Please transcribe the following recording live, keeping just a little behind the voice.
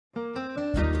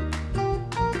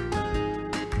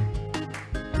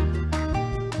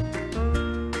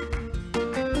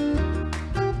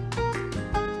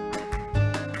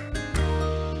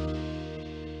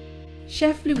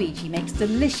Chef Luigi makes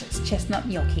delicious chestnut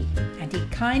gnocchi, and he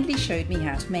kindly showed me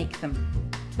how to make them.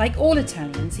 Like all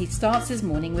Italians, he starts his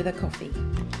morning with a coffee.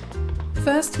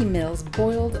 First he mills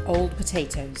boiled old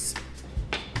potatoes.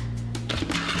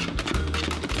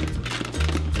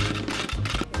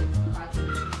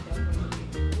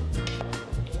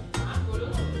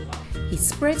 He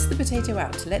spreads the potato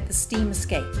out to let the steam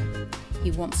escape. He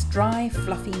wants dry,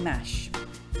 fluffy mash.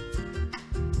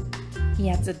 He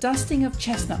adds a dusting of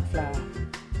chestnut flour.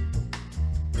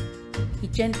 He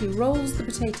gently rolls the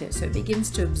potato so it begins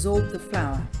to absorb the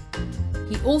flour.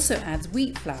 He also adds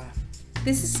wheat flour.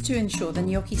 This is to ensure the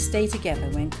gnocchi stay together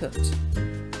when cooked.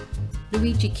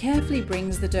 Luigi carefully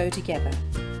brings the dough together.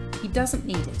 He doesn't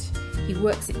knead it. He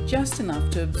works it just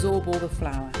enough to absorb all the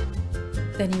flour.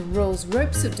 Then he rolls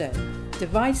ropes of dough,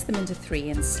 divides them into 3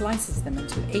 and slices them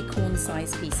into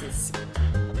acorn-sized pieces.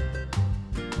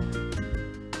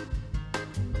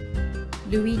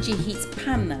 Luigi heats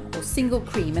panna or single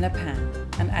cream in a pan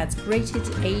and adds grated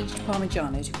aged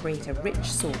Parmigiano to create a rich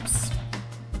sauce.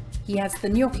 He adds the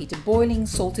gnocchi to boiling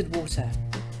salted water.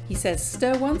 He says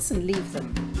stir once and leave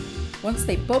them. Once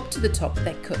they bob to the top,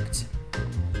 they're cooked.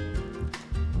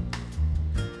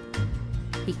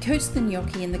 He coats the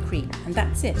gnocchi in the cream, and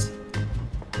that's it.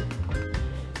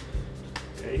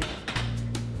 Okay,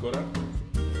 ancora.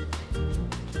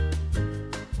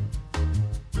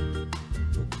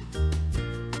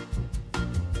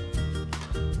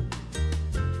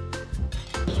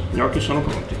 Gnocchi sono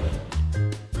pronti.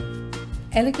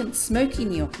 Elegant smoky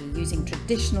gnocchi using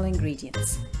traditional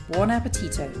ingredients. Buon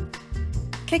appetito!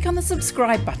 Click on the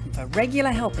subscribe button for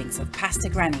regular helpings of pasta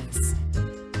Grannies.